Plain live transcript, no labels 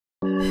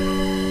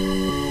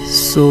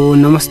So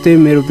नमस्ते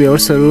मेरो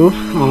भ्युअर्सहरु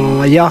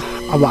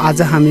अब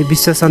आज हामी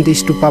विश्व शान्ति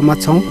स्तूपमा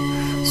छौं।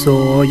 सो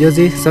यो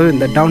चाहिँ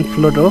सबैभन्दा डाउन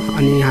फ्लोर हो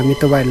अनि हामी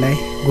तपाईहरुलाई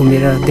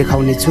घुमेर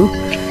देखाउने छु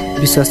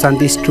विश्व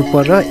शान्ति स्तूप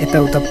र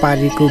यताउता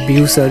पारीको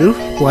भ्यूजहरु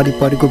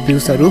वरिपरिको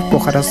भ्यूजहरु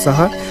पोखरा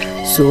शहर।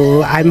 So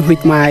I am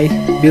with my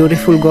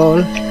beautiful girl.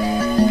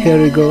 Here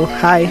we go.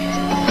 High.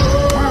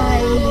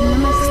 High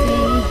नमस्ते।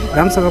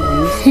 रामसँग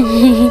भन्नु।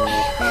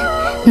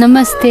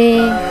 नमस्ते।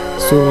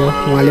 सो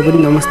उहाँले पनि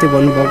नमस्ते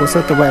भन्नुभएको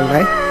छ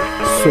तपाईहरुलाई।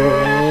 सो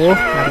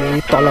हामी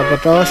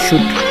तलबाट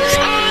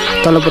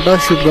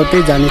सुट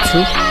गर्दै जानेछु।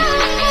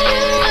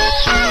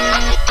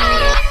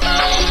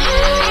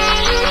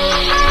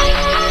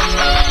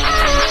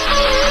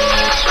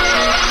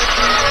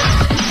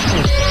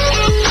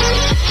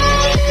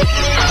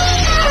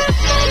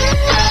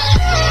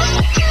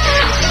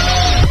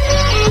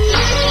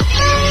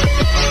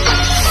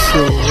 सो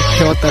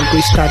फेवातालको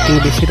स्टार्टिङ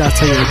देखिरहेको छ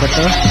यहाँबाट।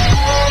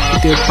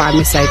 त्यो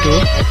पानी साइड हो।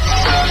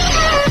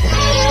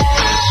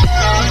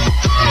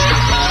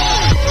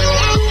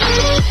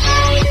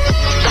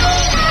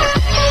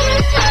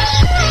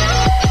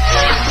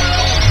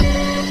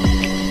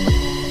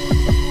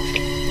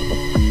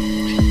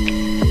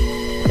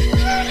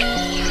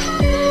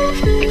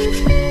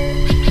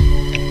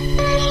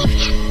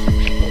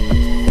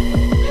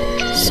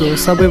 सो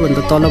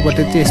सबैभन्दा तलबाट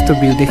चाहिँ यस्तो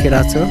भ्यू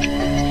देखिरहेछ।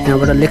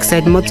 यहाँबाट लेक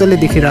साइड मजाले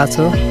देखिरहेछ।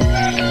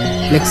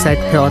 लेक साइड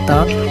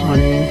फेवाताल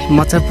अनि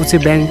मच्छरपुच्छे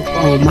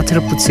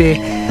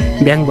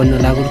ब्याङ भन्न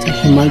लागेको छ।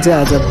 हिमाल चाहिँ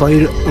आज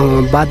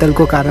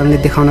बादलको कारणले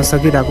देखाउन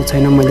सकिरहेको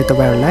छैन मैले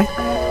तपाईहरुलाई।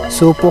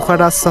 सो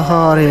पोखरा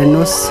शहर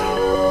हेर्नुस्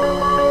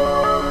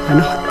हैन,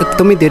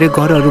 एकदमै धेरै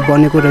घरहरु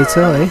बनेको रहेछ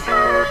है।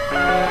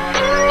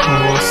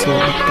 So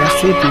that's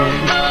it man.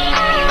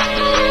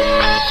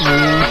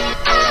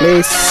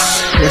 Please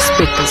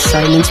respect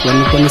silence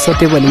भन्नुपर्ने छ,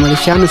 त्यो भने मैले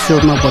सानो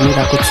स्वरमा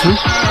भनिरहेको छु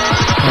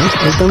है।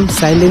 एकदम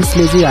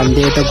साइलेन्सले चाहिँ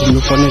हामीले यता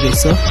घुम्नुपर्ने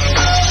रहेछ।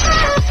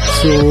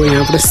 सो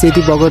यहाँबाट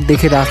सेती बगर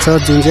देखिरहेको छ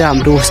जुन चाहिँ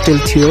हाम्रो होस्टेल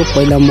थियो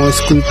पहिला म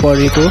स्कुल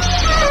पढेको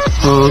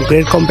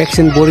ग्रेड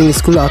कम्प्याक्सन बोर्डिङ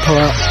स्कुल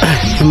अथवा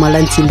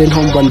हिमालयन चिल्ड्रेन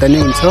होम भन्दा नै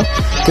हुन्छ।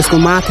 त्यसको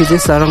माथि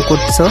चाहिँ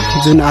सरङकोट छ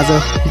जुन आज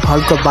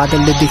हल्का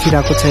बादलले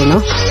देखिरहेको छैन।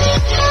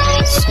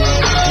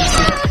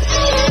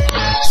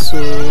 सो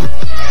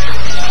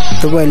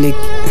तपाईहरुले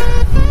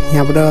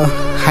यहाँबाट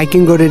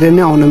हाइकिङ गरेर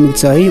नै आउन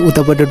मिल्छ है।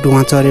 उताबाट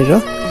ढुवा चढेर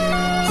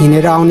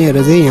हिँडेर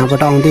आउनेहरू चाहिँ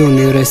यहाँबाट आउँदै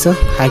हुने रहेछ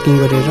हाइकिङ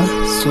गरेर।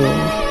 सो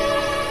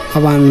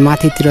अब हामी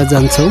माथितिर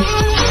जान्छौँ।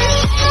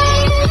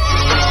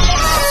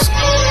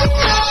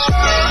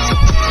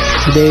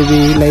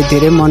 बेबीलाई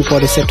धेरै मन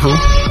परेछ ठाउँ,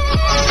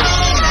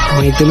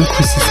 एकदमै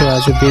खुसी छ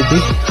आज बेबी।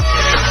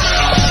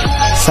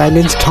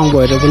 साइलेन्स ठाउँ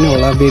भएर पनि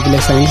होला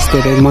बेबीलाई साइलेन्स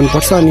धेरै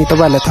मनपर्छ। अनि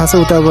तपाईहरुलाई थाहा छ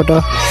उताबाट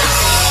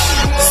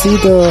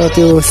सिधा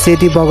त्यो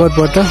सेती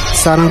बगरबाट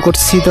सारङकोट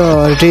सिधा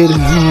रेल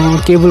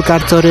केबल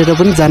कार चढेर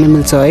पनि जान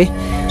मिल्छ है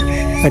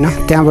हैन।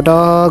 त्यहाँबाट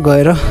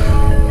गएर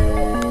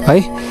है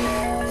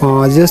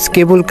जस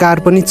केबल कार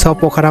पनि छ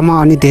पोखरामा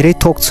अनि धेरै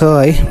थोक छ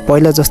है।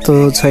 पहिला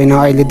जस्तो छैन,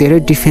 अहिले धेरै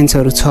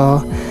डिफेन्सहरु छ।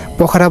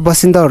 पोखरा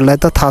बसिन्दाहरुलाई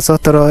त थाहा छ,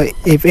 तर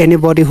if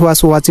anybody who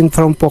was watching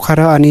from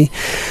Pokhara अनि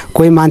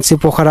कोही मान्छे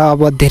पोखरा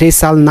अब धेरै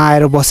साल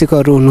नआएर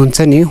बसेकोहरु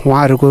हुनुहुन्छ नि,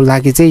 उहाँहरुको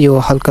लागि चाहिँ यो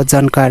हल्का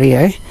जानकारी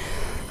है।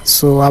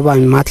 सो अब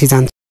हामी माथि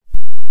जान्छौँ।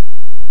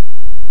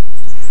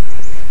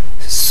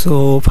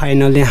 सो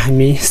फाइनली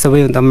हामी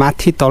सबैभन्दा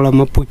माथि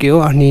तलमा पुग्यो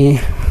अनि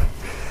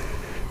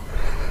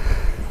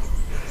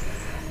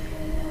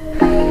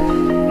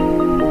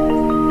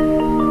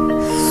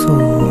सो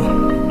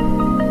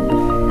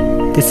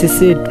दिस इज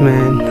इट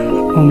मैन।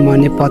 म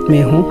नेपाल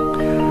में हूँ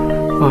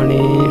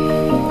अनि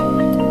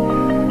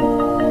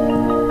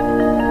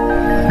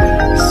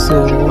सो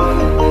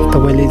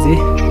तपाईले चाहिँ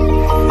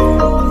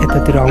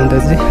यतातिर आउँदा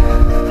चाहिँ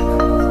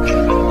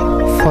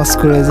फर्स्ट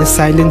कुरा चाहिँ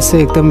साइलेन्स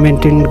चाहिँ एकदम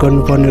मेन्टेन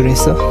गर्नुपर्ने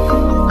रहेछ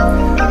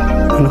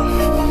हैन।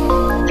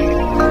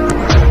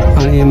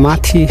 अनि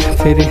माथि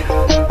फेरि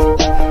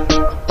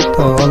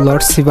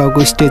लर्ड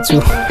शिवको स्ट्याचु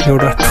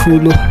एउटा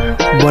ठुलो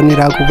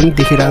बनिरहेको पनि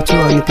देखिरहेको छु।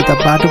 अनि त्यता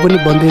बाटो पनि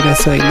बन्दै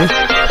रहेछ अहिले।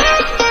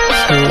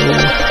 सो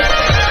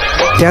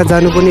त्यहाँ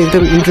जानु पनि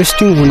एकदम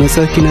इन्ट्रेस्टिङ हुनेछ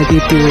किनकि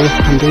त्यो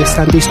हाम्रो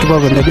शान्ति स्तूपा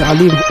भन्दा पनि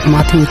अलि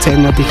माथि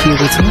उचाइमा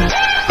देखिएको छ।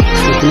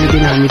 सो कुनै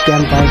दिन हामी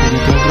टाइम पायो भने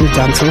त्यहाँ पनि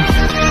जान्छौँ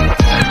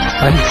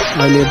है।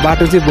 अहिले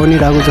बाटो चाहिँ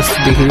बनिरहेको जस्तो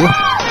देखियो।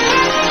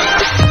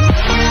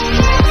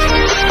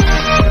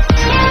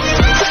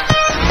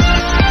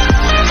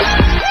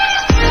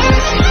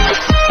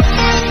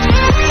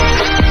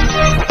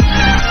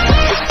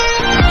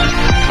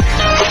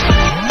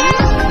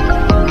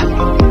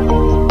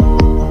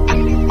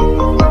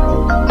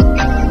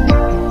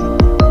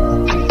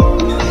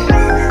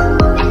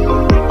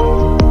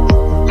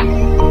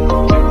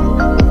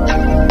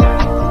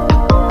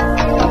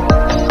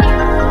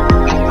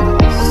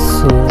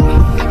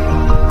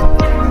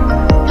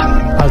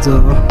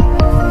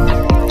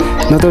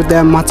 नत्र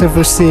त्यहाँ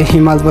माछापुच्छे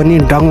हिमाल पनि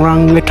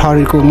डङरङले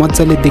ठरेको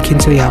मजाले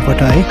देखिन्छ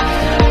यहाँबाट है।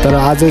 तर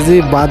आज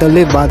चाहिँ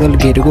बादल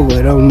घेरेको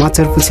भएर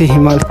माछापुच्छे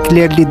हिमाल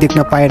क्लियरली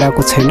देख्न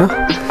पाइरहेको छैन।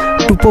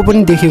 टुप्पो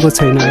पनि देखेको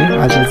छैन है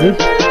आज चाहिँ।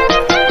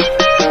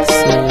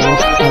 सो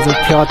आज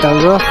फेवाताल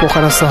र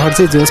पोखरा सहर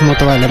चाहिँ जोस् म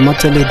तपाईँहरूलाई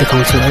मजाले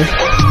देखाउँछु है।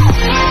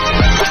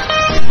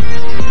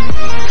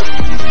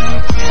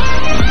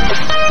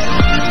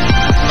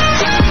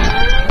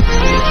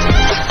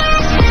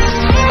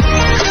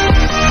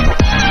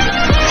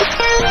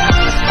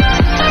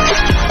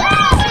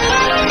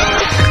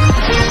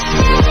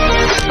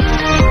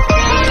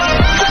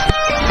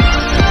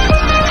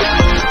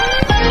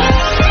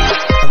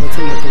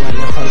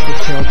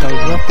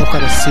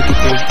 पोखरा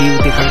सिटीको भ्यू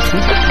देखाउँछु।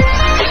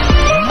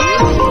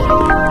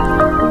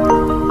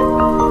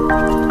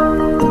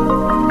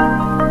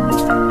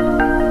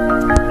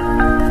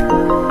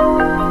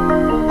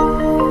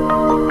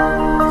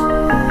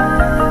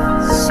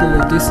 So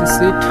this is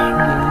it.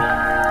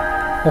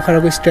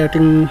 पोखराको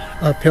starting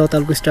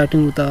फेवातालको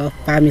starting उता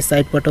पामी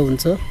साइडबाट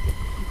हुन्छ।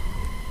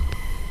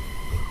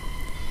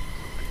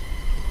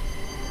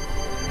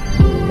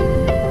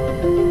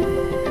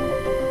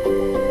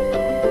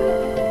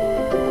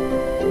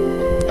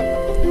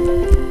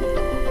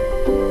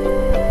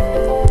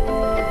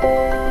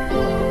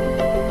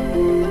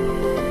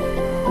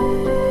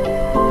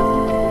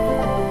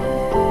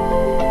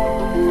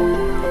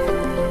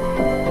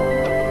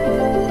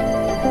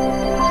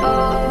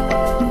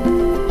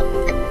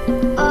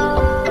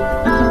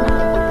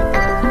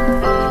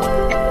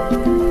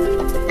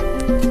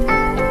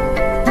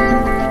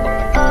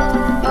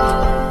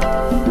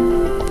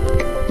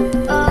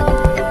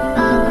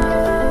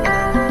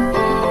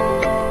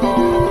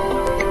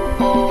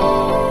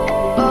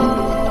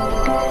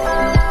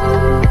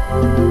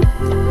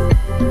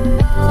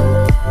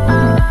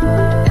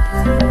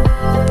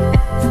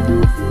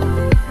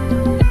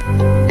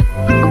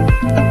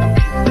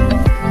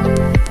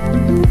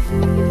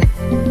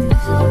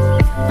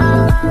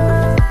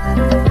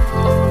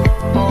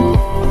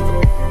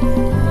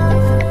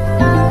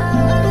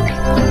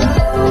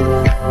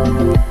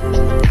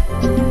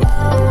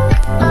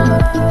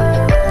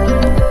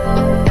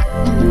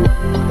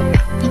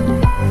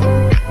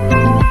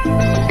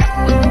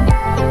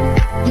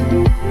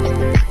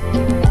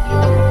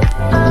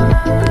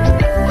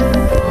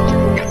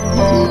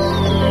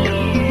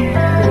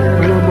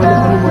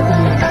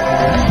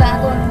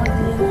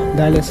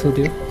 दाइले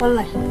सोध्यो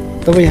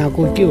तपाईँ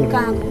यहाँको के हो?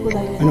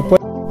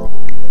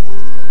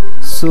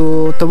 सो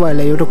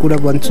तपाईँहरूलाई एउटा कुरा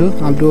भन्छु,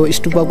 हाम्रो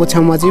स्टुपाको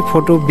छेउमा चाहिँ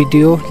फोटो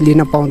भिडियो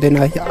लिन पाउँदैन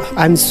है।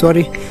 आइएम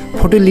सरी,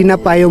 फोटो लिन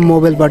पायो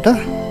मोबाइलबाट,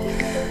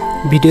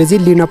 भिडियो चाहिँ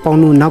लिन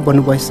पाउनुहुन्न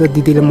भन्नुभएछ।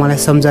 दिदीले मलाई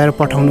सम्झाएर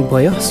पठाउनु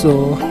भयो। सो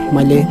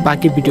मैले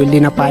बाँकी भिडियो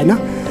लिन पाएन।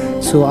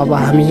 सो अब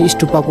हामी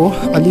स्टुपाको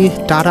अलि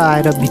टाढा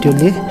आएर भिडियो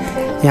लिए।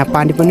 यहाँ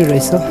पानी पनि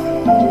रहेछ,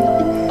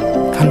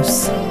 खानुहोस्,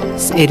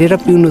 हेरेर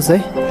पिउनुहोस् है।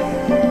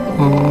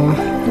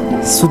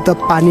 शुद्ध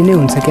पानी नै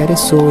हुन्छ क्या अरे।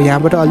 सो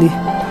यहाँबाट अलि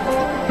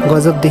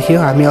गजब देख्यो।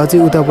 हामी अझै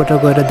उताबाट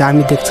गएर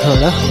दामी देख्छ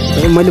होला।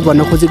 मैले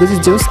भन्न खोजेको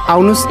चाहिँ जोस्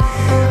आउनुहोस्,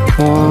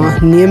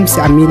 नियम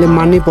हामीले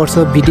मान्नै पर्छ।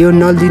 भिडियो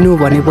नलिनु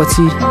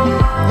भनेपछि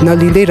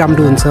नलिँदै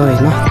राम्रो हुन्छ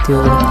होइन। त्यो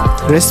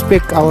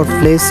रेस्पेक्ट आवर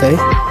प्लेस है।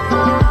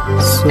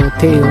 सो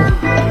त्यही हो,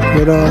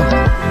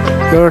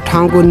 एउटा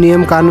ठाउँको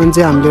नियम कानुन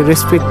चाहिँ हामीले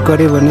रेस्पेक्ट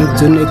गऱ्यो भने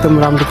जुन एकदम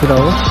राम्रो कुरा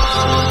हो।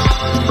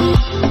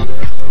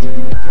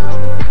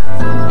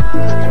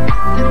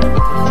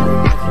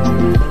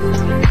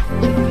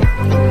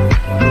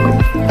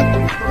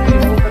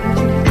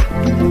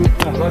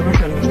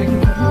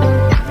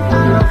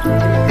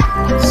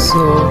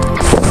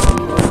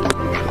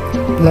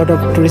 Lot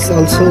of tourists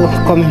also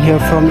coming here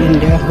from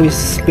India, which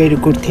is very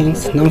good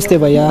things. Namaste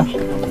bhaiya,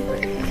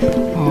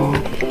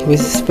 which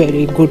is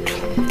very good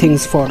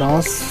things for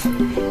us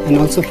and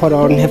also for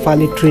our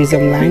Nepali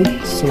tourism line.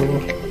 So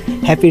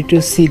happy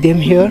to see them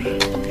here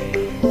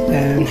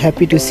and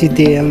happy to see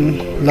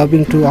them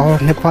loving to our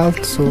Nepal.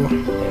 So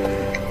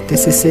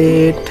this is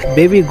it.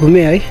 Baby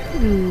घुमे है?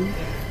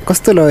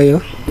 कस्तो लाग्यो?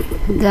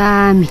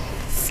 दामी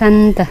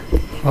शान्त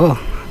हो।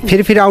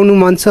 फेरि आउनु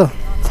मन छ?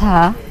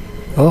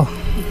 हो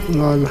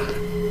ल,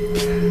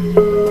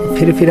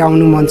 फेरि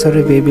आउनु मन छ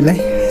रे बेबीलाई।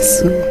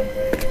 सो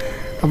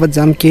अब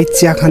जाम केही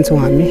चिया खान्छौँ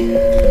हामी।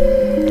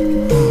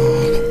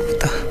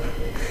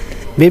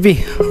 बेबी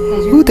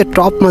ऊ त्यो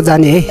टपमा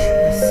जाने है,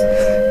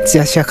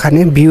 चिया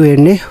खाने, भ्यू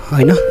हेर्ने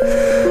होइन,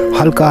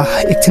 हल्का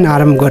एकछिन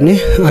आराम गर्ने।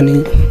 अनि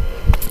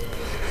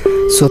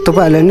सो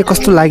तपाईँहरूलाई नि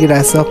कस्तो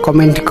लागिरहेछ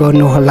कमेन्ट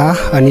गर्नु होला।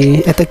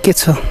 अनि यता के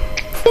छ,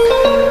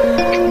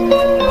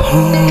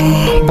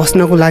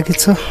 बस्नको लागि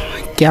छ,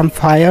 camp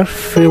fire,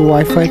 free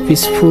wifi,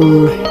 peaceful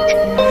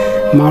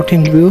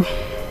mountain view,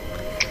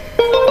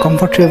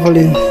 comfortable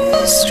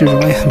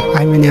institute.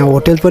 I mean यहाँ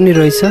होटल पनि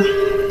रहेछ,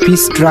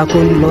 piece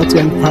dragon laws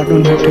and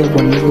फार्डन hotel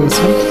भन्नेको छ।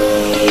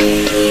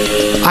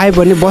 आयो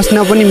भने बस्न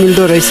पनि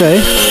मिल्दो रहेछ है।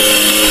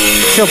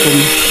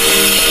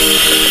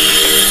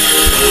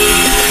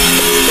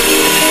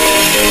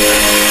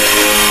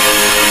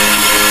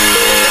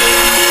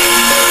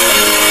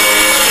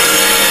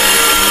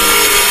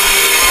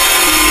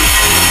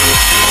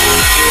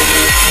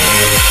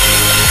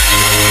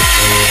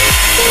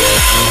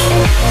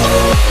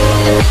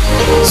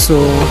 सबमा सो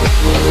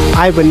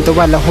आयो भने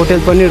तपाईँहरूलाई होटल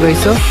पनि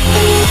रहेछ,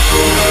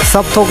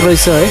 सब थोक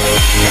रहेछ है।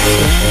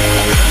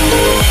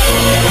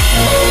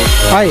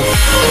 हाई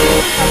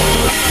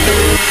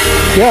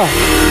या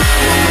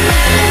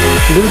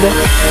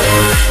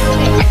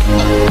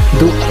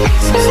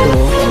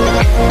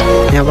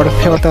यहाँबाट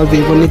फेवाताल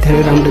भ्यू पनि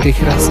धेरै राम्रो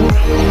देखिरहेछ।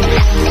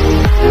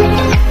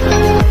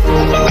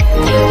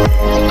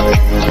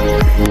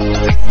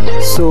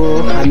 सो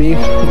हामी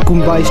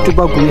गुम्बा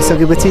स्टुपा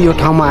घुमिसकेपछि यो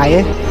ठाउँमा आए।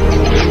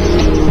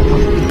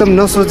 एकदम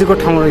नसोचेको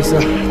ठाउँ रहेछ।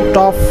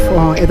 टप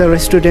यता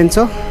रेस्टुरेन्ट छ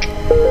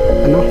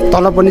हैन,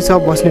 तल पनि छ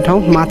बस्ने ठाउँ,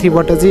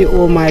 माथिबाट चाहिँ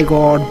ओ माई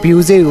गड भ्यू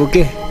चाहिँ हो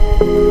के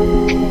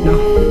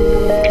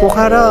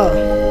पोखरा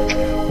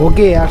हो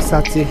के यार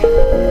साँच्चै।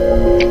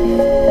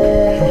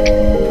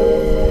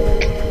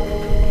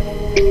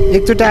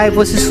 एकचोटि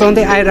आएपछि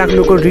सधैँ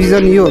आइराख्नुको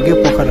रिजन यो हो कि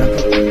पोखरा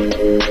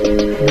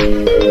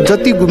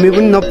जति घुमे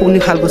पनि नपुग्ने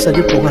खालको छ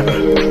कि पोखरा।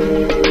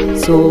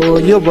 सो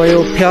यो भयो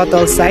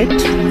फेवाताल साइड,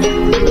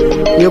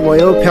 यो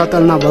भयो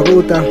फेवाताल नभएको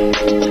उता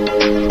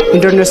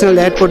इन्टरनेसनल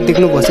एयरपोर्ट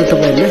देख्नुभएको छ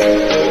तपाईँहरूले।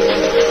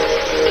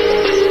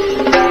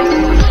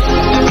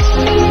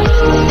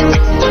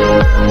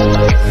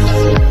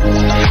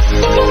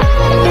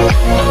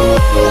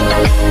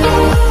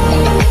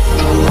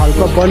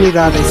 हल्का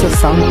बनिरहेको रहेछ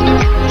साउन्ड,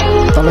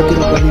 तलतिर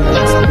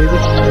बनिरहेको छ।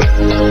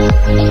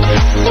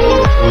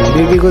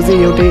 बेबीको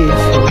चाहिँ एउटै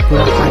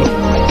पुरा high,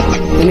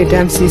 any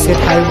time C set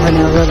high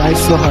भने अगर आई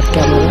सो हट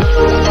क्यामेरा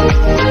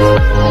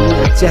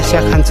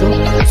चिया खान्छौँ।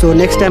 सो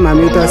नेक्स्ट टाइम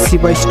हामी उता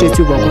शिव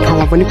स्ट्याचु भएको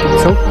ठाउँमा पनि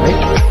पुग्छौँ है।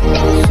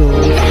 सो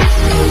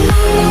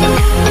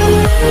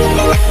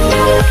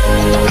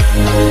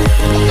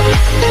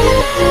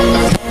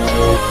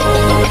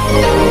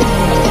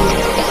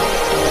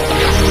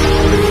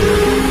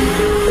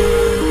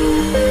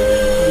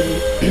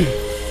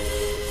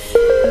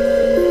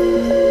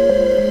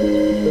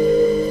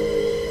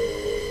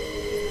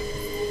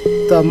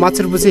त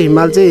मच्छरपछि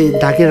हिमाल चाहिँ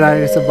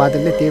ढाकिरहेको छ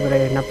बादलले, त्यही भएर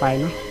हेर्न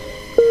पाएन।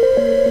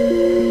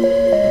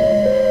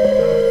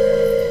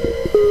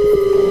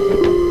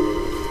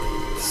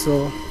 सो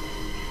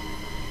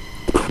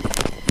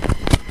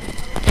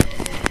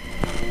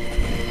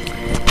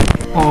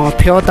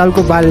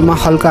फेवातालको बारेमा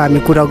हल्का हामी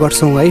कुरा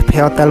गर्छौँ है।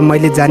 फेवाताल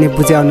मैले जाने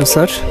बुझे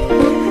अनुसार,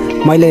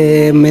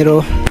 मैले मेरो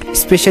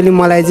स्पेसली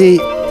मलाई चाहिँ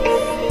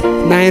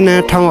नयाँ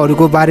नयाँ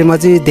ठाउँहरूको बारेमा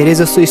चाहिँ धेरै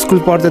जस्तो स्कुल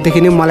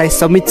पढ्दादेखि नै मलाई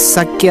समित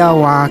साक्य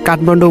उहाँ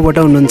काठमाडौँबाट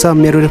हुनुहुन्छ,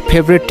 मेरो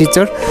फेभरेट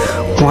टिचर,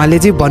 उहाँले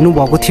चाहिँ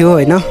भन्नुभएको थियो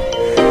होइन।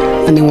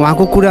 अनि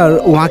उहाँको कुराहरू,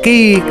 उहाँकै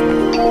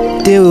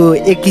त्यो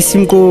एक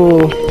किसिमको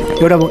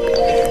एउटा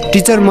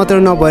टिचर मात्र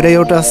नभएर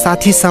एउटा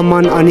साथी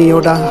सम्मान अनि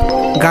एउटा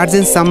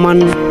गार्जेन सम्मान,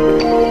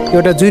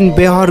 एउटा जुन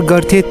व्यवहार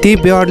गर्थे त्यही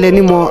व्यवहारले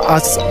नै म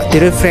आज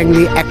धेरै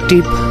फ्रेङ्कली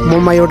एक्टिभ,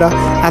 ममा एउटा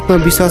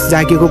आत्मविश्वास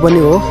जागेको पनि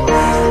हो।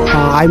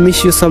 I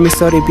miss you Samit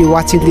sir if you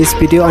watching this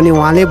video. अनि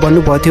उहाँले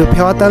भन्नुभएको थियो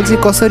फेवाताल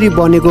चाहिँ कसरी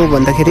बनेको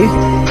भन्दाखेरि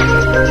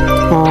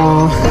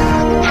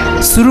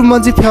सुरुमा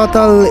चाहिँ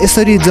फेवाताल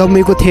यसरी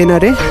जमेको थिएन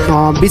अरे,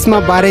 बिचमा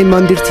बाह्रै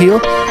मन्दिर थियो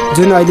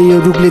जुन अहिले यो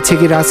रुखले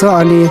छेकिरहेछ।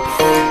 अनि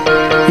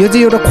यो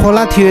चाहिँ एउटा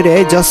खोला थियो अरे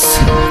है, जस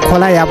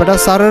खोला यहाँबाट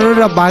सरर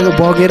र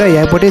बगेर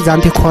यहाँबाटै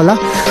जान्थ्यो खोला।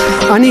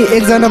 अनि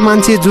एकजना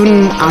मान्छे जुन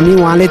हामी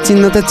उहाँले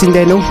चिन्न त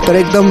चिन्दैनौँ तर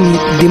एकदम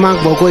दिमाग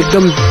भएको,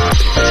 एकदम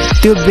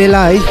त्यो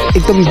बेला है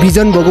एकदम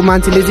भिजन भएको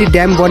मान्छेले चाहिँ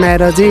ड्याम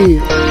बनाएर चाहिँ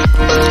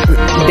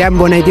ड्याम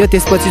बनाइदियो।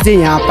 त्यसपछि चाहिँ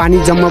यहाँ पानी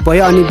जम्मा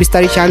भयो अनि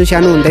बिस्तारै सानो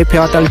सानो हुँदै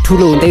फेवाताल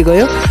ठुलो हुँदै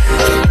गयो।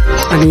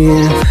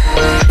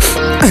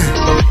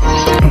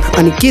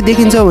 अनि के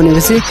देखिन्छ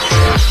भनेपछि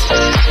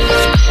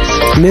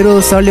मेरो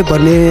सरले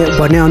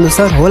भन्ने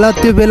अनुसार होला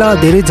त्यो बेला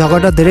धेरै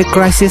झगडा, धेरै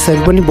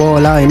क्राइसिसहरू पनि भयो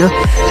होला होइन।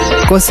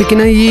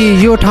 किन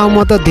यो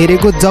ठाउँमा त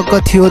धेरैको जग्गा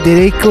थियो,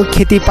 धेरैको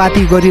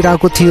खेतीपाती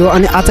गरिरहेको थियो।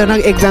 अनि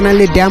अचानक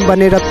एकजनाले ड्याम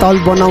बनेर तल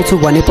बनाउँछु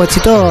भनेपछि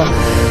त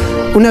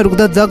उनीहरूको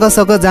त जग्गा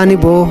सग्गा जाने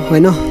भयो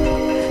होइन।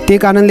 त्यही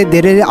कारणले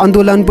धेरैले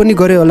आन्दोलन पनि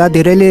गर्यो होला,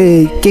 धेरैले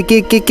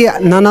के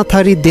नाना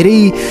थरी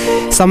धेरै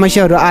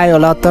समस्याहरू आयो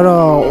होला। तर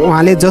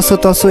उहाँले जसो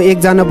तसो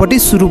एकजनाबाटै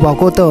सुरु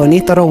भएको त हो नि,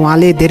 तर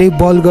उहाँले धेरै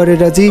बल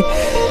गरेर चाहिँ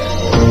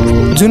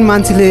जुन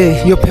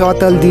मान्छेले यो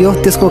फेवाताल दियो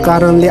त्यसको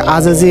कारणले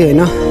आज चाहिँ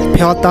होइन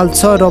फेवाताल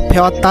छ। र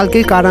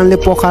फेवातालकै कारणले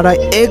पोखरा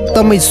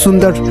एकदमै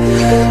सुन्दर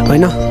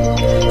होइन,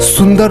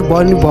 सुन्दर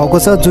बनिरहेको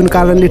छ, जुन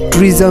कारणले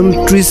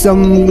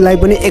टुरिज्मलाई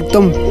पनि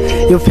एकदम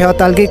यो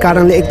फेवातालकै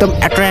कारणले एकदम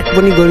एट्र्याक्ट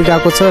पनि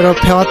गरिरहेको छ। र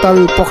फेवाताल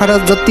पोखरा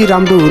जति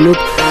राम्रो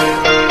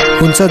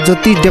हुन्छ,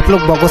 जति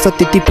डेभलप भएको छ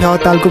त्यति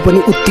फेवातालको पनि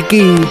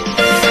उत्तिकै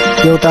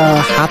एउटा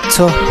हात छ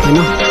होइन।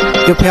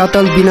 यो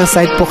फेवाताल बिना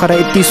सायद पोखरा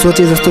यति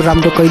सोचे जस्तो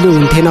राम्रो कहिले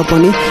हुन्थेन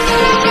पनि।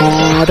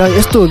 र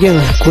यस्तो हो क्या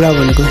कुरा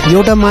भनेको,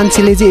 एउटा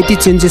मान्छेले चाहिँ यति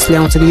चेन्जेस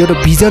ल्याउँछ कि एउटा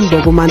भिजन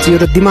भएको मान्छे,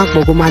 एउटा दिमाग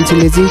भएको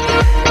मान्छेले चाहिँ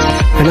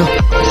होइन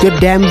त्यो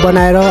ड्याम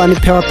बनाएर अनि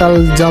फेवाताल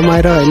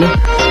जमाएर होइन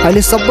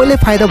अहिले सबैले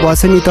फाइदा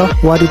भएछ नि त,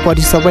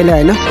 वरिपरि सबैले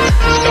होइन,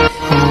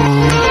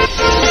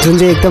 जुन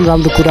चाहिँ एकदम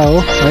राम्रो कुरा हो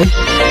है।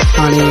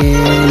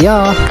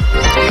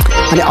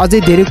 अनि अझै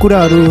धेरै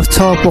कुराहरू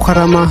छ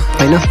पोखरामा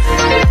होइन।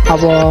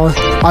 अब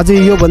अझै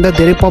योभन्दा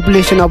धेरै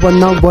पपुलेसन अब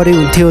नबढे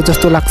हुन्थ्यो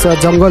जस्तो लाग्छ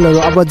जङ्गलहरू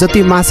अब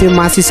जति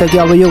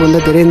मासिसक्यो अब योभन्दा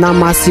धेरै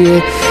नमासिए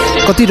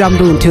कति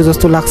राम्रो हुन्थ्यो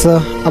जस्तो लाग्छ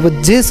अब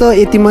जे छ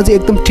यतिमा चाहिँ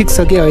एकदम ठिक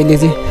छ कि अहिले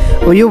चाहिँ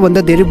अब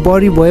योभन्दा धेरै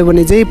बढी भयो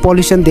भने चाहिँ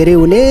पल्युसन धेरै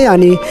हुने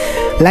अनि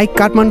लाइक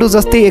काठमाडौँ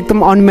जस्तै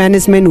एकदम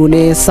अनम्यानेजमेन्ट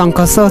हुने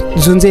शङ्का छ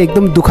जुन चाहिँ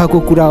एकदम दुःखको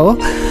कुरा हो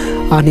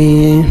अनि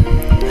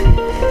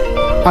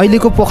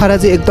अहिलेको पोखरा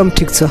चाहिँ एकदम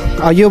ठिक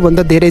छ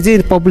योभन्दा धेरै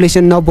चाहिँ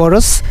पपुलेसन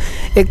नबढोस्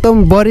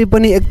एकदम बढी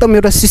पनि एकदम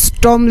एउटा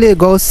सिस्टमले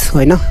गओस्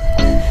होइन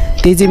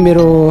त्यही चाहिँ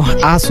मेरो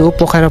आश हो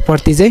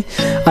पोखराप्रति चाहिँ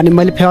अनि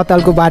मैले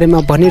फेवातालको बारेमा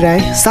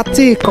भनिरहेँ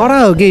साँच्चै कडा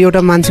हो कि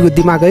एउटा मान्छेको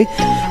दिमाग है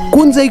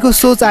कुन चाहिँको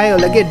सोच आयो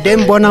होला कि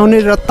ड्याम बनाउने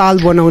र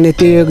ताल बनाउने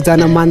त्यो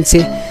एकजना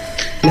मान्छे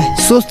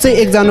सोच चाहिँ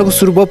एकजनाको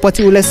सुरु भयो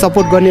पछि उसलाई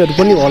सपोर्ट गर्नेहरू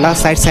पनि होला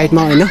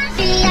साइडमा होइन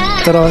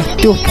तर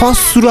त्यो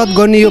फर्स्ट सुरुवात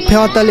गर्ने यो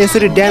फेवाताल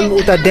यसरी ड्याम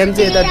उता ड्याम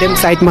चाहिँ यता ड्याम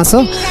साइडमा छ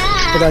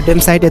यता ड्याम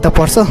साइड यता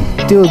पर्छ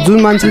त्यो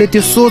जुन मान्छेले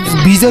त्यो सोच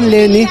भिजन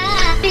ल्यायो नि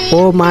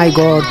हो माई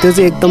गड त्यो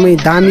चाहिँ एकदमै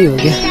दामी हो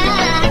क्या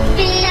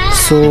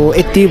सो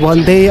यति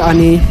भन्दै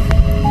अनि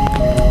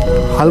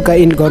हल्का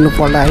इन्ड गर्नु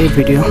पर्ला है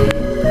भिडियो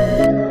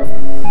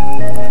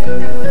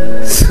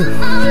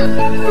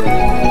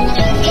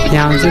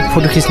यहाँ चाहिँ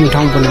फोटो खिच्ने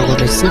ठाउँ बनाएको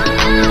रहेछ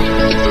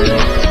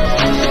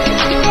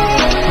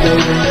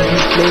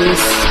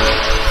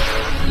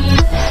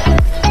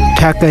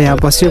ठ्याक्क यहाँ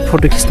बस्यो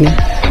फोटो खिच्ने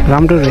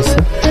राम्रो रहेछ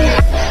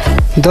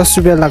 10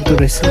 रुपियाँ लाग्दो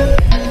रहेछ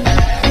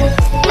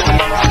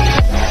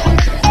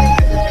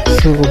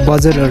सो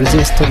बजरहरू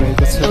चाहिँ यस्तो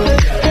रहेको छ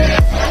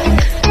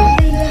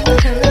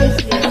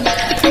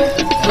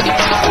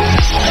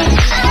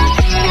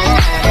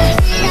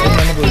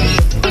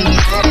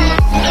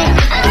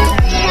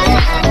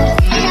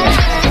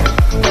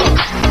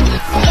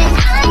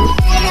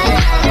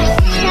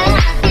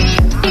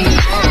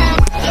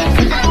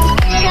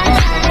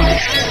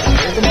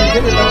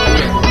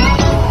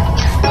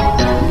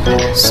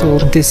So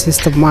this is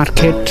the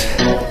market.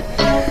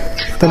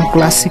 एकदम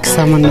क्लासिक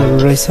सामानहरू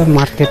रहेछ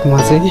मार्केटमा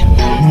चाहिँ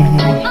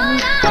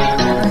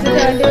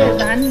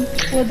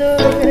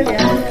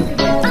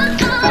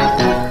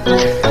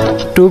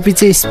टोपी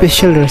चाहिँ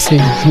स्पेसल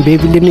रहेछ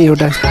बेबीले नै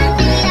एउटा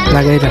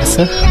लगाइरहेछ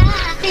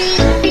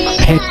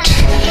हेड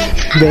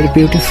भेरी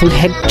ब्युटिफुल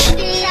हेड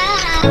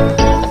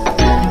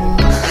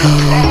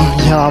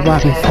यहाँ अब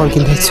हामी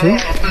फर्किँदैछु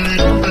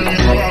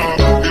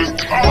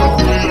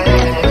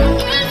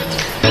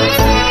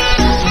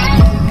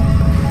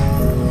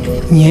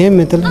ये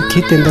मतलब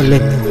कितने तो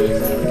लेते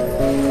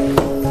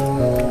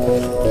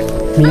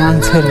यहाँ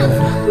आंसर है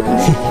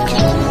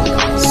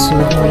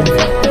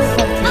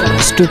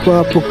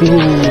स्तूपा पुग्नु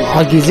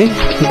अघि चाहिँ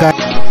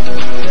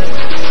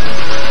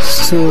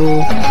सो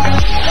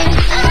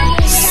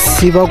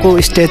शिवको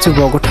स्ट्याचु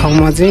भएको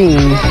ठाउँमा चाहिँ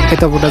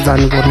यताबाट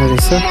जानुपर्ने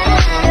रहेछ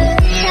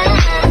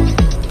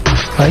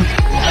है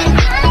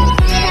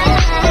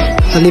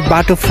अनि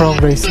बाटो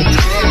फरक रहेछ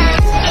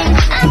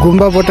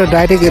गुम्बाबाट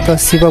डाइरेक्ट यता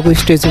शिवको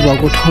स्ट्याचु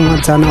भएको ठाउँमा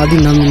जान अलि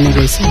नमिल्ने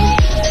रहेछ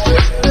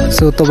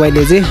सो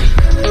तपाईँले चाहिँ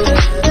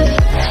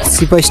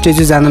शिव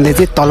स्ट्याचु जानले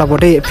चाहिँ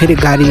तलबाटै फेरि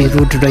गाडी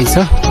रुट रहेछ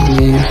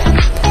अनि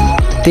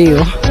त्यही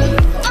हो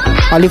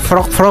अलिक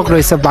फरक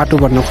रहेछ बाटो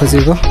भन्न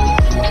खोजेको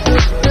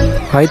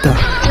है त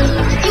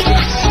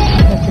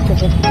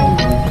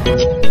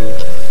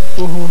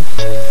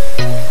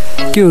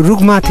त्यो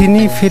रुखमाथि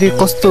नि फेरि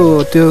कस्तो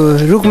त्यो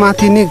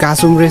रुखमाथि नै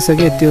घाँस उम्रेछ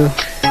क्या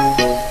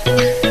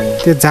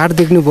त्यो झाड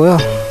देख्नुभयो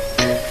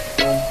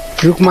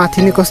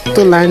रुखमाथि नै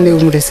कस्तो लाइनले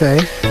उम्रेछ है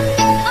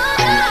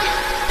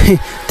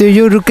त्यो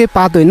यो रुखकै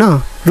पात होइन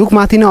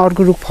रुखमाथि नै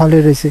अर्को रुख फले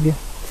रहेछ क्या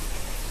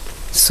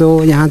सो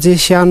यहाँ चाहिँ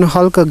सानो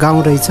हल्का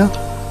गाउँ रहेछ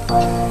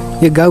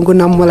यो गाउँको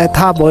नाम मलाई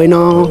थाहा भएन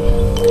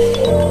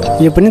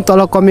यो पनि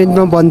तल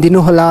कमेन्टमा भनिदिनु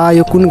होला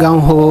यो कुन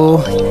गाउँ हो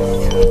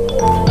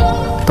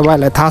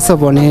तपाईँहरूलाई थाहा छ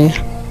भने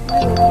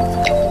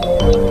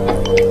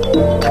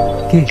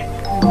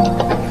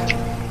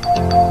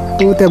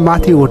त्यहाँ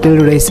माथि होटल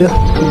रहेछ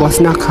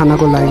बस्न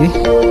खानाको लागि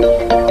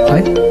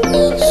है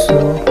सो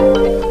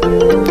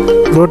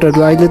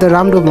रोडहरू अहिले त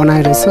राम्रो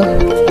बनाइरहेछ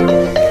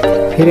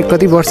फेरि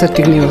कति वर्ष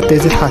टिक्ने हो त्यो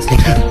चाहिँ थाहा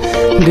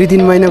छैन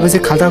 2-3 महिनापछि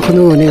खाता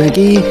खुल्नु हुने हो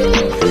कि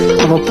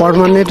अब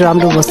पर्मानेन्ट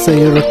राम्रो बस्छ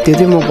यो रोड त्यो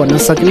चाहिँ म भन्न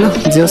सकिनँ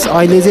जस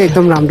अहिले चाहिँ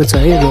एकदम राम्रो छ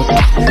है रोड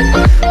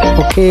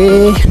ओके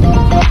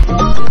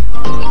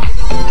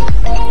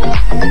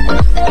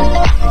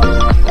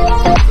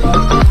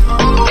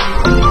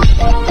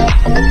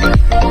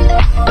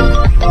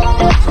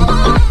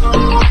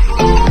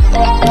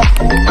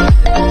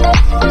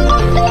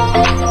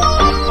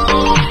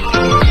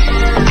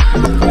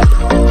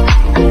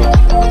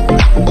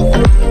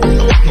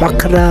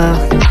बाख्रा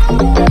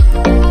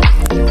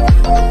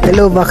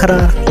हेलो बाख्रा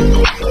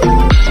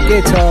के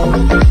छ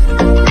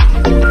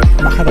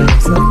बाख्रा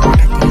रहेछ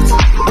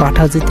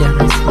पाठा चाहिँ त्यहाँ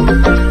रहेछ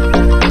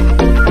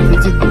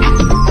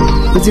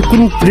यो चाहिँ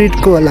कुन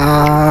ब्रिडको होला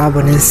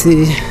भनेपछि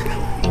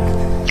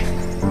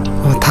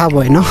थाहा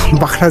भएन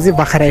बाख्रा चाहिँ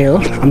बाख्रै हो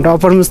हाम्रो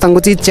uppermustangको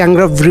चाहिँ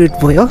च्याङ्ग्रा ब्रिड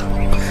भयो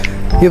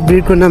यो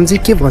ब्रिडको नाम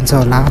चाहिँ के भन्छ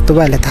होला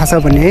तपाईँहरूलाई थाहा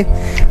छ भने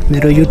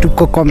मेरो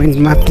युट्युबको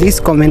कमेन्टमा प्लिज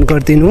कमेन्ट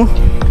गरिदिनु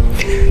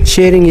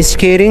शेयरिङ इज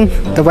केयरिङ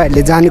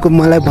तपाईहरुले जानेको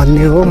मलाई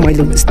भन्ने हो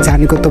मैले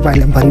जानेको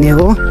तपाईहरुलाई भन्ने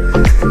हो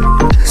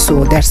सो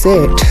द्याट्स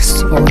इट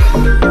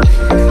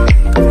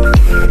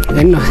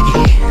हैन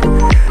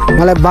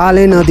मलाई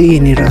बाले नदी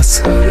हिँडिरहेछ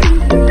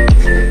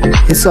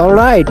इट्स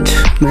अलराइट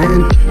म्यान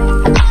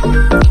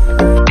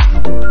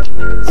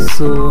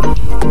सो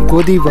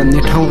गोदी भन्ने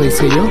ठाउँ रहेछ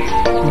यो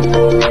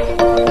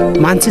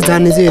मान्छे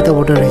जाने चाहिँ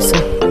यताबाट रहेछ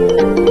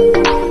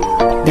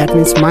द्याट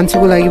मिन्स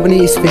मान्छेको लागि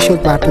पनि स्पेसल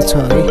बाटो छ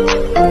है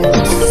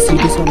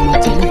सिटीसम्म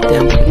चाहिँ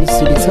त्यहाँबाट पनि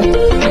सिटी छ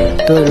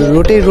तर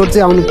रोड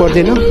चाहिँ आउनु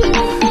पर्दैन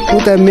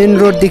उता मेन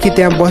रोडदेखि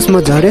त्यहाँ बसमा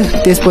झऱ्यो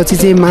त्यसपछि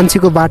चाहिँ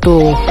मान्छेको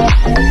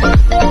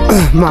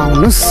बाटोमा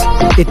आउनुहोस्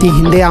यति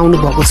हिँड्दै आउनु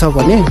भएको छ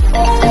भने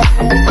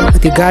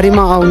त्यो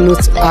गाडीमा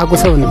आएको छ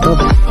भने त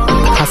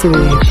खासै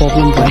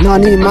प्रब्लम भएन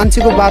अनि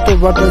मान्छेको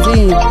बाटोबाट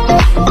चाहिँ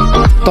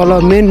तल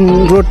मेन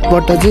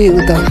रोडबाट चाहिँ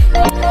उता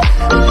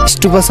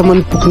स्टुपासम्म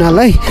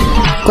पुग्नलाई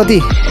कति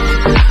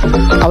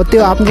अब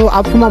त्यो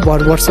आफूमा भर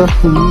पर्छ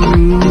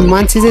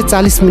मान्छे चाहिँ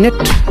 40 मिनट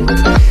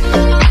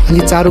अलि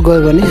चाँडो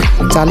गयो भने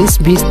 40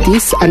 20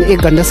 30 अनि 1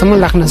 घन्टासम्म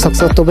लाग्न सक्छ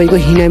तपाईको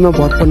हिँडाइमा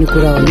भर पर्ने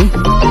कुरा हो नि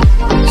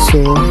सो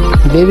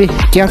बेबी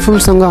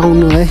केयरफुलसँग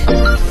आउनु है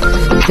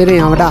फेरि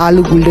यहाँबाट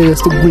आलु गुल्डे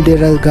जस्तो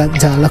गुल्डेर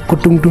झाला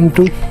कुटुङ टुङ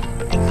टुङ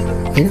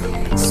हैन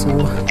सो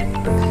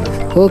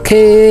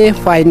ओके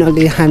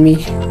फाइनली हामी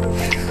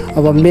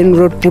अब मेन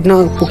रोड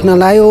पुग्न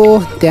लाग्यो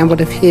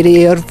त्यहाँबाट फेरि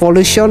एयर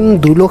पोल्युसन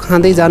धुलो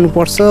खाँदै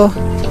जानुपर्छ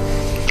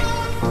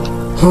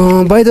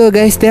बाइ द वे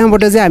गाइस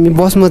त्यहाँबाट चाहिँ हामी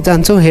बसमा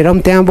जान्छौँ हेरौँ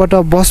त्यहाँबाट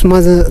बसमा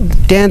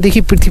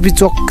त्यहाँदेखि पृथ्वी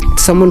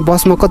चोकसम्म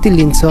बसमा कति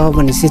लिन्छ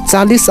भनेपछि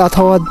 40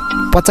 अथवा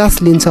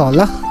 50 लिन्छ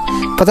होला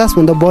 50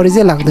 भन्दा बढी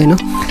चाहिँ लाग्दैन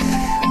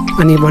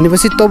अनि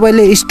भनेपछि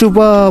तपाईले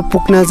स्टुपा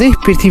पुग्न चाहिँ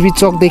पृथ्वी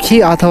चोकदेखि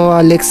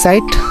अथवा लेक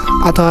साइड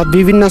अथवा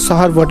विभिन्न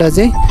शहरबाट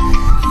चाहिँ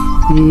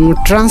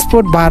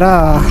ट्रान्सपोर्ट भाडा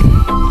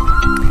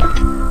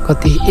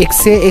कति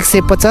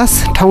 100-150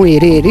 ठाउँ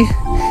हेरी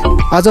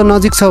अझ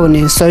नजिक छ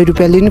भने 100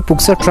 रुपैयाँले नि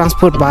पुग्छ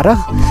ट्रान्सपोर्ट भाडा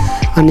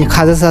अनि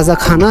खाजा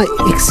खाना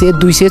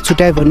 100-200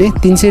 छुट्यायो भने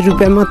 300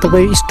 रुपैयाँमा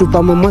तपाईँ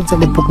स्टुपामा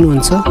मजाले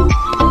पुग्नुहुन्छ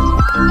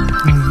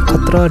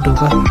खतरा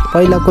ढोका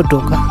पहिलाको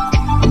ढोका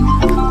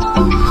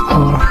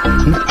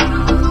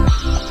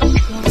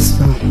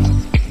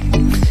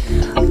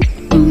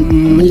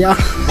या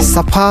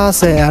सफा छ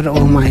यार ओ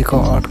माई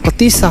गॉड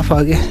कति सफा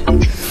के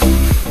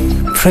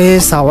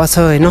फ्रेस हावा छ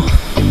हैन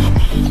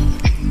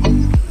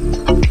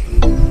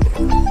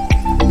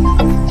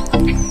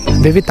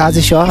बेबी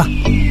ताजी छ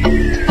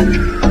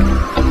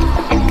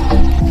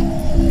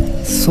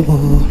सो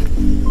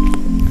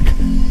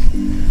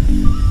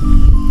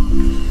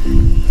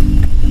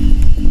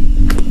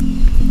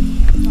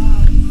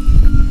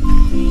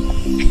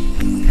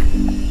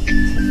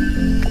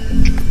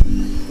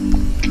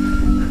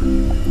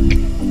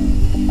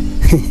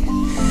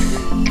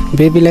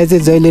बेबीलाई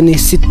चाहिँ जहिले नै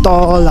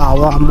शीतल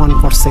हावा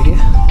मनपर्छ क्या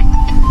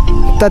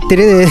त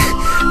तेरे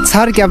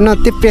छर क्याप्न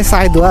त्यो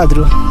पेसायद हो हजुर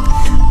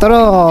तर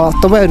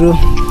तपाईहरु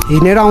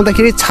हिँडेर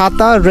आउँदाखेरि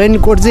छाता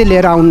रेनकोट चाहिँ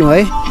लिएर आउनु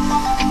है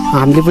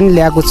हामीले पनि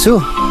ल्याएको छु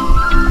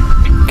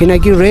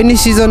किनकि रेनी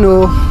सिजन हो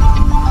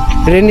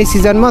रेनी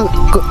सिजनमा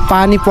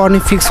पानी पर्ने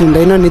फिक्स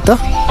हुँदैन नि त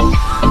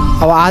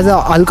अब आज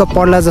हल्का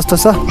पर्ला जस्तो छ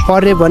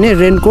पर्यो भने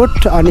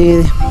रेनकोट अनि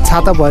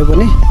छाता भयो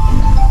भने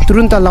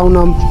तुरुन्त लाउन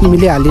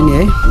मिलिहाल्यो नि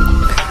है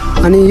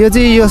अनि यो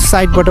चाहिँ यो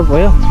साइडबाट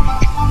भयो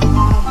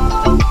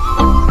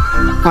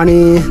अनि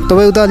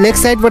तपाईँ उता लेक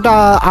साइडबाट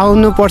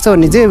आउनुपर्छ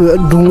भने चाहिँ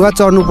ढुङ्गा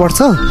चढ्नुपर्छ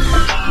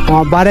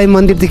बाराई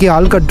मन्दिरदेखि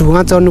हल्का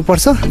ढुङ्गा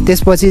चढ्नुपर्छ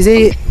त्यसपछि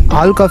चाहिँ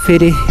हल्का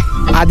फेरि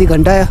आधी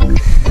घन्टा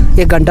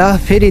 1 घन्टा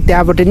फेरि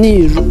त्यहाँबाट नि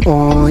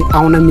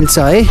आउन मिल्छ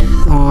है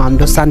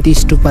हाम्रो शान्ति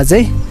स्तूपा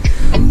चाहिँ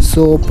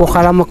सो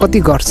पोखरामा कति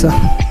घर छ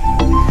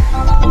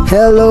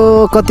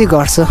हेलो कति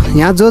घर छ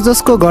यहाँ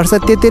जसको घर छ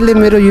त्यसले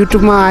मेरो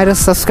युट्युबमा आएर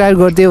सब्स्क्राइब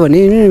गरिदियो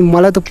भने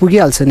मलाई त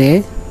पुगिहाल्छ नि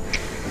है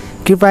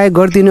कृपया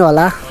गरिदिनु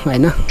होला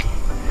हैन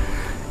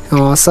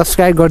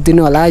सब्स्क्राइब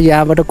गरिदिनु होला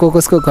यहाँबाट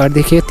कसको घर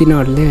देख्यो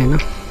तिनीहरूले हैन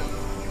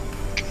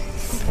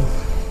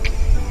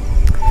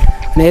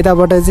अनि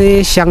यताबाट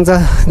चाहिँ स्याङ्जा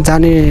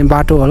जाने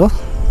बाटो हो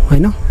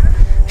हैन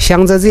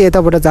स्याङ्जा चाहिँ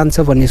यताबाट जान्छ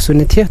भन्ने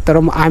सुनेको थिएँ तर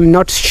आई एम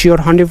नट स्योर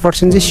 100%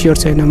 चाहिँ स्योर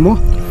छैन म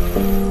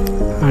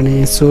अनि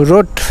सो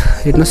रोड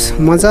हेर्नुहोस्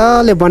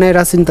मजाले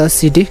बनाइरहेको छ नि त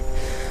सिटी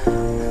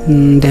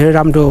धेरै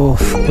राम्रो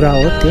कुरा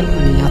हो त्यो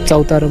अनि यहाँ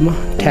चौतारोमा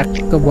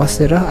ठ्याक्क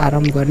बसेर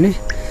आराम गर्ने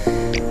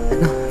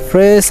हैन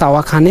फ्रेस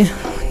हावा खाने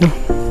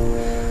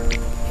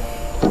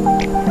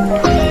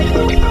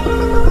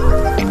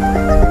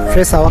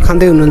फ्रेस हावा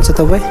खाँदै हुनुहुन्छ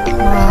तपाईँ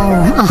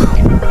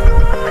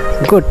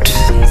गुड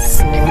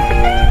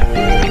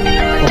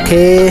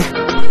ओके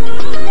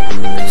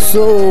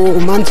सो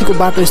मान्छेको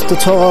बाटो यस्तो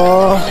छ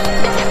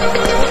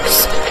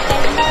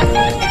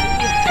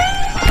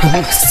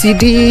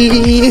सिडी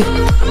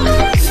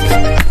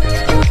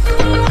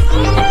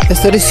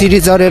यसरी सिडी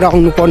चढेर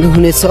आउनु पर्ने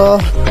हुनेछ सो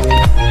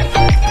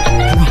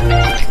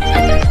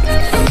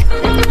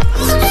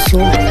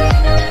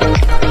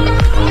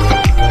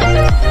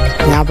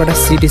यहाँबाट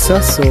सिडी छ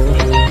so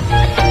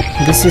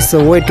This is the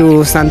way to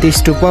Shanti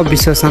Stupa,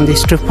 Vishwa Shanti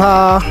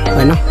Stupa,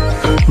 हैन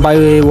by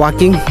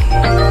walking.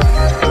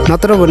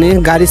 नत्र भने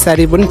गाडी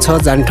सारी पनि छ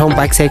जाने ठाउँ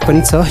बाइक साइक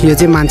पनि छ यो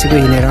चाहिँ मान्छेको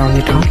हिँडेर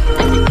आउने ठाउँ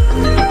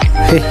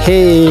हे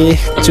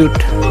चुट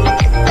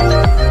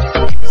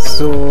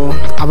सो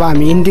अब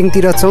हामी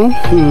इन्डिङतिर छौँ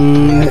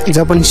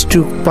जापान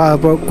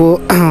स्टुपाको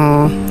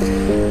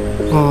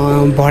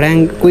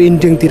भड्याङको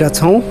इन्डिङतिर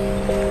छौँ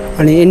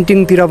अनि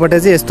इन्डिङतिरबाट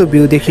चाहिँ यस्तो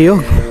भ्यू देखियो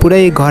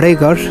पुरै घरै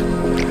घर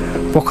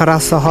पोखरा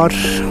सहर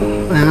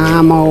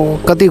आमा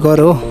कति घर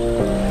हो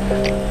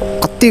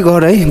कति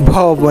घर है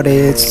भाउ बढे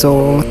सो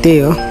त्यही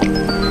हो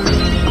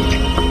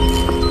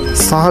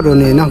सहर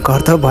हुने हैन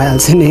घर त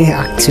भइहाल्छ नि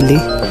एक्चुअली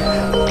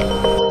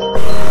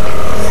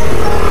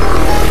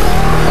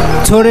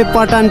छोरे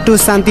पटान टु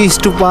शान्ति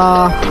स्तूपा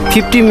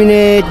 50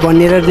 मिनेट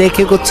भनेर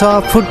लेखेको छ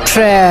फुड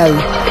ट्रेल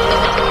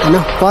हैन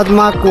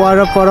पद्माक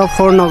वरपर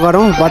फोहोर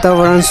नगरौँ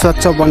वातावरण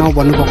स्वच्छ बनाऊ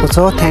भन्नुभएको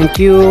छ थ्याङ्क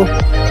यू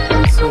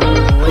सो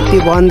यति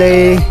भन्दै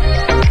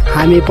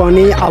हामी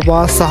पनि अब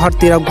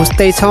सहरतिर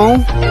घुस्दै छौँ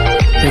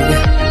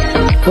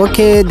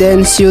okay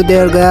then C you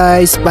there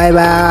guys bye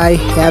bye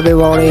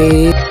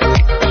everybody